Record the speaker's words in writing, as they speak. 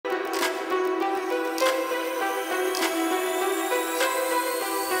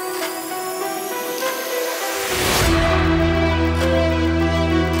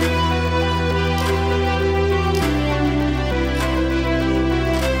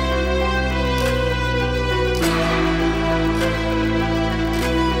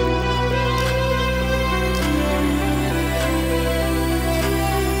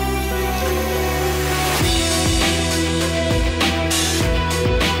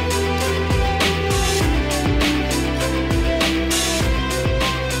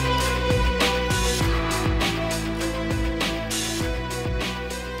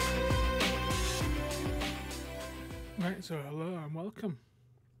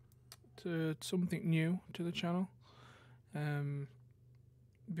to something new to the channel. Been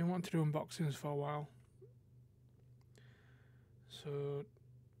wanting to do unboxings for a while, so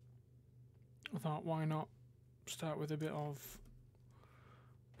I thought, why not start with a bit of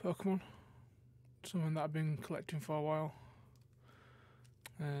Pokemon, something that I've been collecting for a while.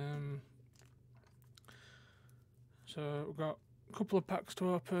 So we've got a couple of packs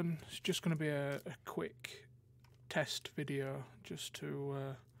to open. It's just going to be a quick test video, just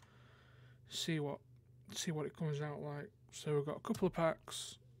to see what it comes out like. So we've got a couple of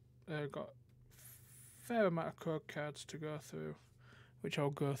packs. Got a fair amount of code cards to go through, which I'll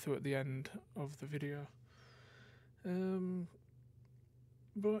go through at the end of the video.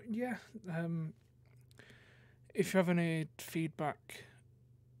 But yeah, if you have any feedback,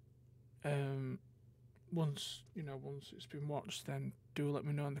 once it's been watched, then do let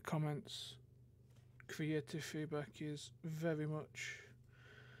me know in the comments. Creative feedback is very much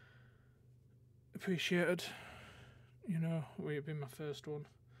appreciated. It'll be my first one.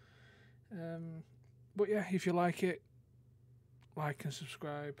 But yeah, if you like it, like and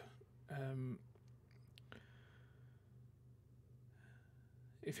subscribe.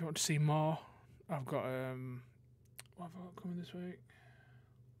 If you want to see more, I've got what have I got coming this week?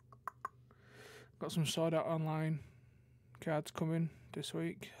 Got some Sword Art Online cards coming this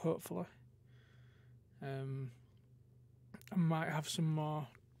week, hopefully. I might have some more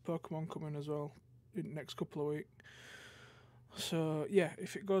Pokemon coming as well in the next couple of weeks. So yeah,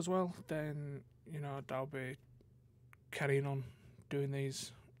 if it goes well, then I'll be carrying on doing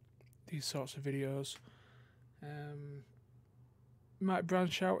these sorts of videos. Might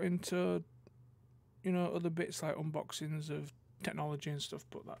branch out into other bits like unboxings of technology and stuff,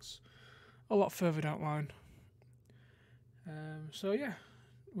 but that's a lot further down the line. So yeah,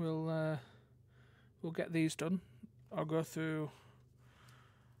 we'll get these done. I'll go through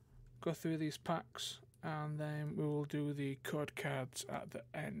these packs, and then we will do the code cards at the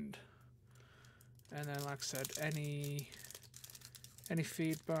end. And then, like I said, any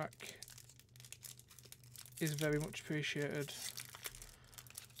feedback is very much appreciated.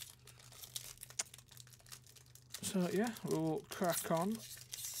 So yeah, we'll crack on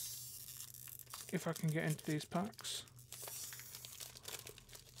if I can get into these packs.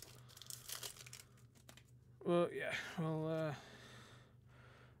 Well, yeah,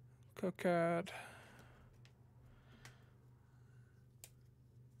 code card.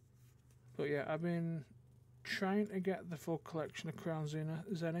 But yeah, I've been trying to get the full collection of Crown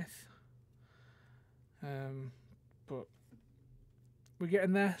Zenith. But we're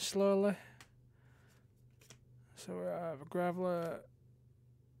getting there slowly. So we have a Graveler,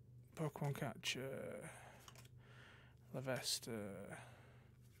 Pokemon Catcher, Lavester,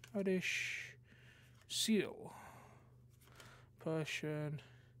 Oddish, Seal, Potion,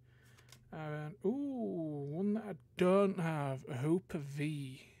 and one that I don't have, a Hooper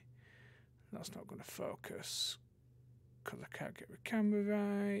V. That's not going to focus because I can't get the camera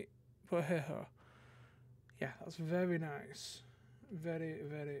right. But hey ho, yeah, that's very nice, very,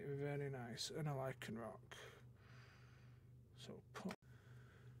 very, very nice, and a Lycanroc. So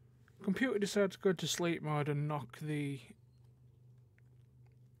computer decided to go to sleep mode and knock the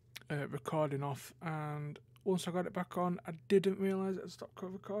recording off, and once I got it back on, I didn't realise it had stopped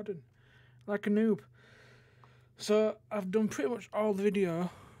recording, like a noob. So I've done pretty much all the video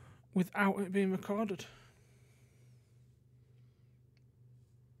without it being recorded.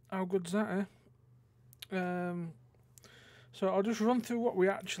 How good's that, eh? So I'll just run through what we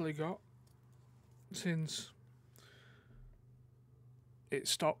actually got since it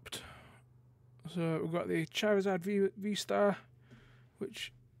stopped. So we've got the Charizard V-Star,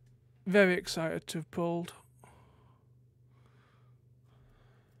 which very excited to have pulled.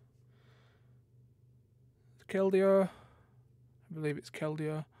 Keldeo, I believe it's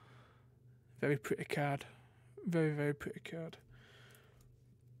Keldeo. Very pretty card. Very, very pretty card.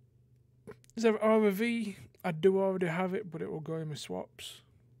 Is there Aura V? I do already have it, but it will go in my swaps.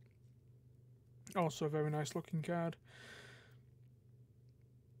 Also a very nice looking card.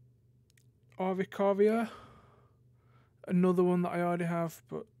 Oricorio, another one that I already have,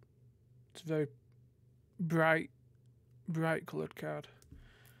 but it's a very bright coloured card.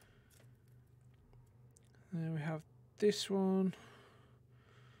 And then we have this one,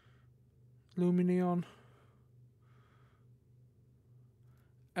 Lumineon,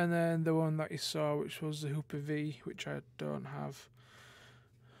 and then the one that you saw, which was the Hooper V, which I don't have.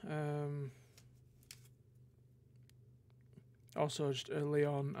 Also just a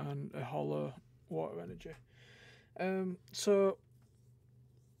Leon and a Hollow Water Energy. So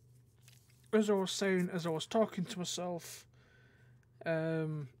as I was saying, as I was talking to myself,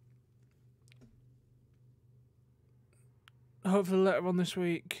 hopefully later on this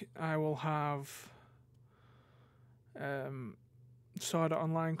week I will have Sword Art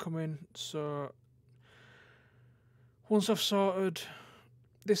Online coming. So once I've sorted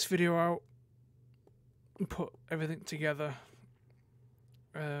this video out and put everything together,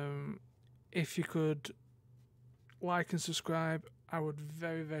 if you could like and subscribe, I would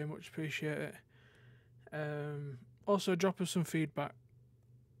very, very much appreciate it. Also drop us some feedback.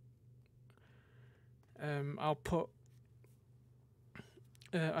 I'll put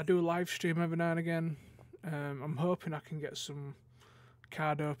I do a live stream every now and again. I'm hoping I can get some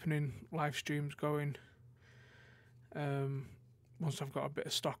card opening live streams going once I've got a bit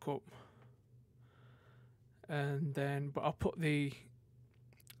of stock up, and then but I'll put the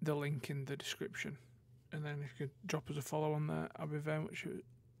link in the description, and then if you could drop us a follow on there, I'll be very much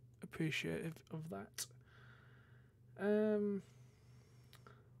appreciative of that.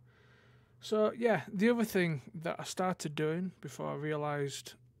 So yeah, the other thing that I started doing before I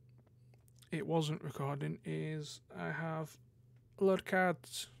realised it wasn't recording is I have a load of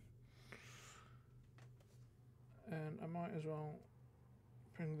cards, and I might as well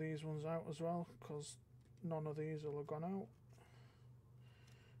bring these ones out as well, because none of these will have gone out,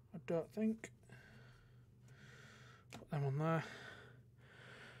 I don't think. Put them on there.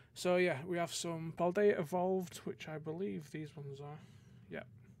 So yeah, we have some Paldea Evolved, which I believe these ones are. Yeah.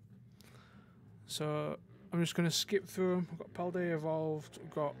 So I'm just going to skip through them. I've got Paldea Evolved,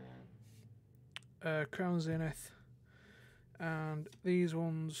 I've got Crown Zenith, and these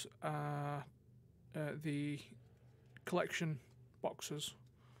ones are the collection boxes,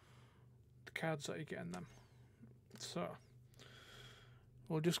 the cards that you get in them. So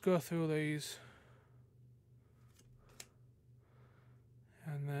we'll just go through these,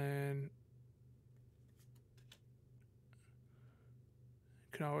 and then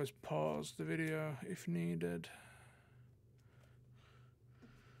you can always pause the video if needed.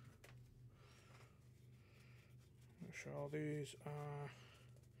 Make sure all these are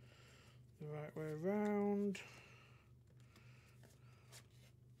the right way around.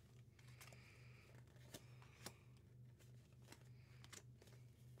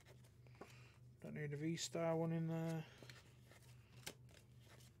 Don't need a V-Star one in there.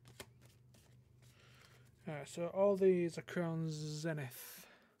 Alright, so all these are Crown Zenith.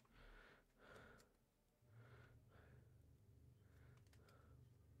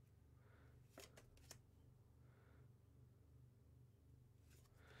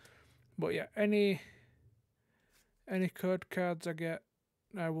 But yeah, any code cards I get,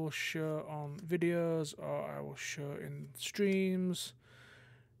 I will show on videos, or I will show in streams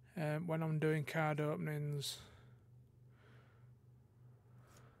when I'm doing card openings.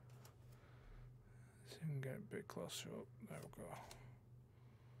 See if we can get a bit closer up. There we go.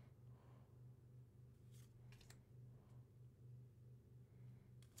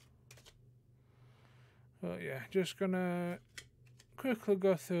 But yeah, just gonna quickly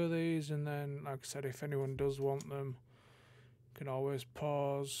go through these, and then, like I said, if anyone does want them, you can always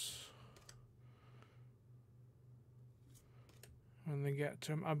pause when they get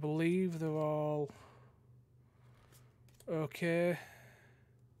to them. I believe they're all okay,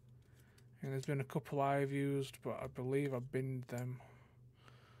 and there's been a couple I've used, but I believe I've binned them.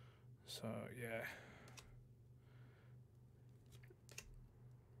 So yeah.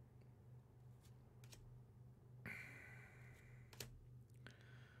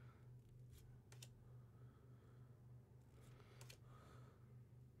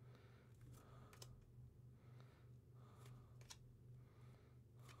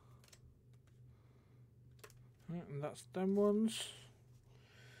 Right, and that's them ones.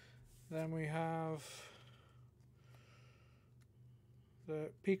 Then we have the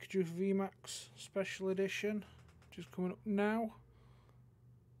Pikachu VMAX Special Edition, which is coming up now.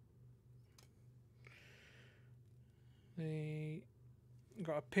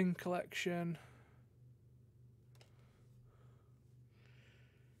 Got a pin collection.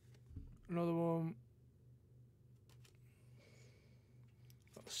 Another one.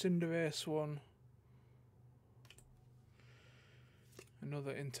 Got the Cinderace one.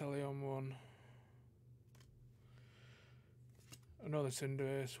 Another Inteleon one. Another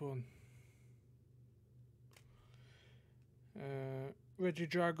Cinderace one.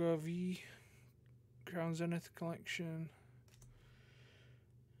 Regidrago V Crown Zenith collection.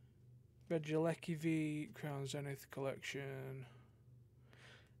 Regieleki V Crown Zenith collection.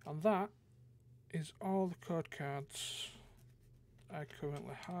 And that is all the code cards I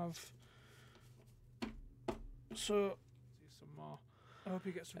currently have. So, see some more. I hope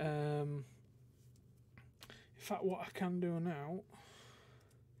you get some. In fact, what I can do now,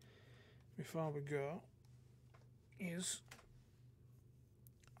 before we go, is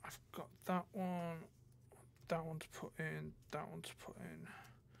I've got that one to put in, that one to put in.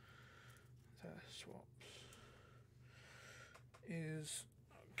 There, swaps. Is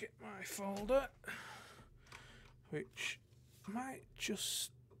get my folder, which might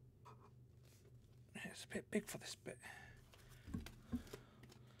just, it's a bit big for this bit.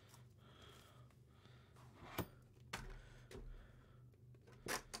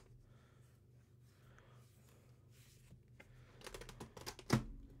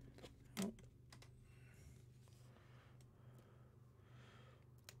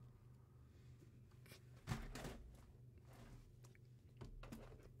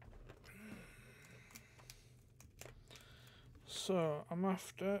 So I'm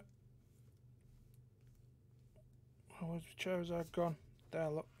after. Oh, where's the Charizard gone? There,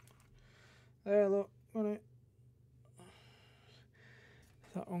 look. There, look. Got it.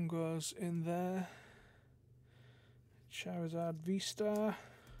 That one goes in there. Charizard V-Star.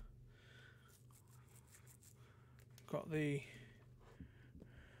 Got the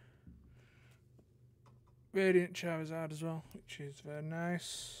Radiant Charizard as well, which is very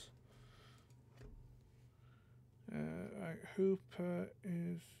nice. Right, Hooper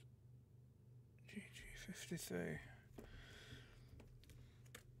is GG53.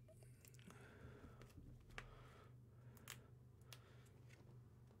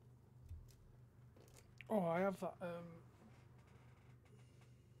 Oh, I have that.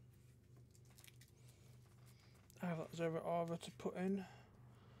 I have that Zero Aura to put in.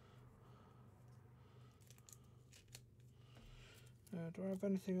 Do I have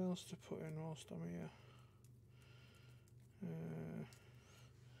anything else to put in whilst I'm here?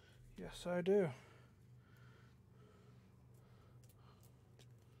 Yes, I do.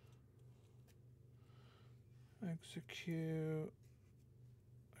 Execute.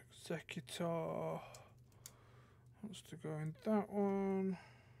 Executor. Wants to go in that one.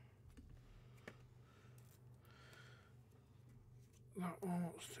 That one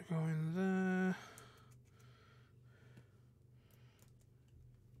wants to go in there.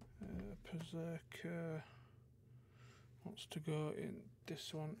 Berserker wants to go in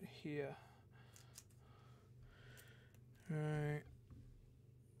this one here. Right.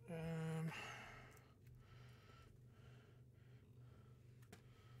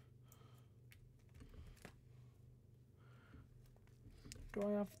 Do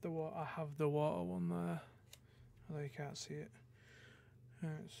I have the water? I have the water one there. Although you can't see it.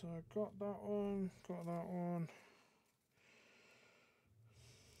 Right, so I got that one, got that one.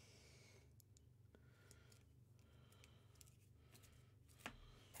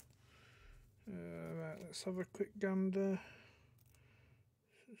 Right, let's have a quick gander.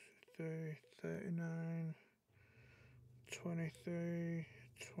 39, 23,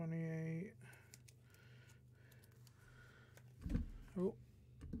 28. Oh.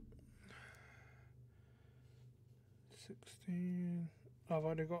 16. I've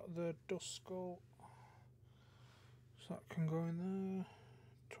already got the Duskull, so that can go in there.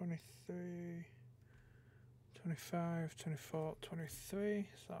 23, 25, 24, 23,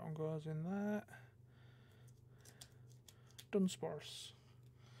 so that one goes in there. Dunsparce.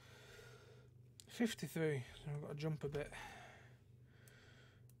 53, so I've got to jump a bit.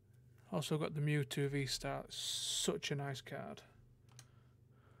 Also got the Mewtwo V-Star, such a nice card.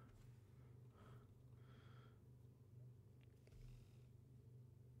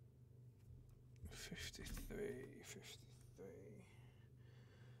 $53,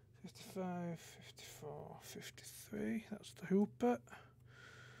 55, 54, 53. That's the Hooper.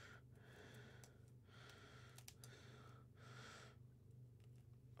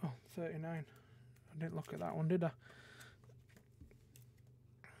 Oh, 39. I didn't look at that one, did I?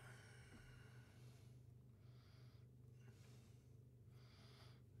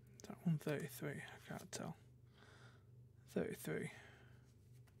 That one 33. I can't tell. 33.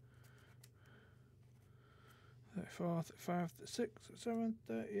 34, 35, 36, 37,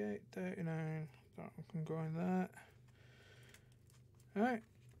 38, 39. That one can go in there. Right,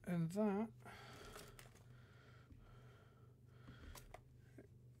 and that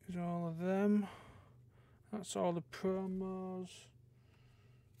is all of them. That's all the promos,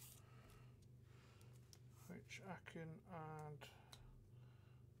 which I can add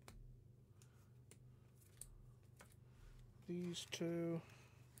these two.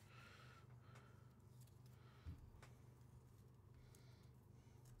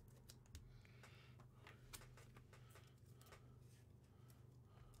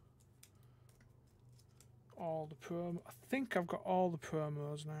 All the promo. I think I've got all the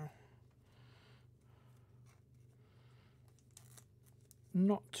promos now.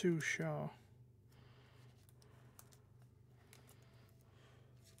 Not too sure.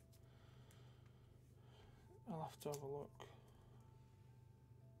 have to have a look.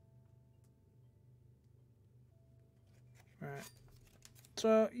 Right.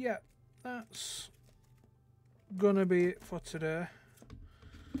 So yeah, that's gonna be it for today.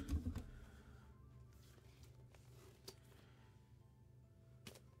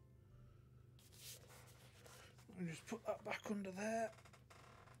 I'll just put that back under there.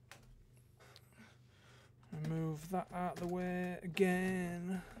 And move that out of the way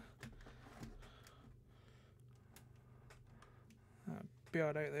again. That'd be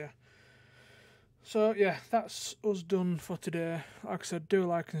alright there. So yeah, that's us done for today. Like I said, do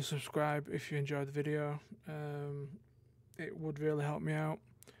like and subscribe if you enjoyed the video. It would really help me out.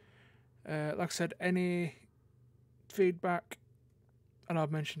 Like I said, any feedback, and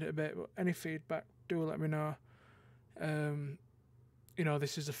I've mentioned it a bit, but any feedback, do let me know. You know,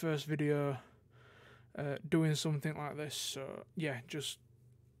 this is the first video doing something like this, so yeah, just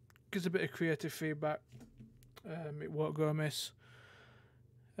gives a bit of creative feedback. It won't go amiss.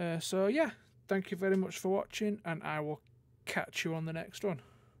 So yeah, thank you very much for watching, and I will catch you on the next one.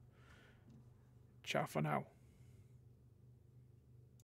 Ciao for now.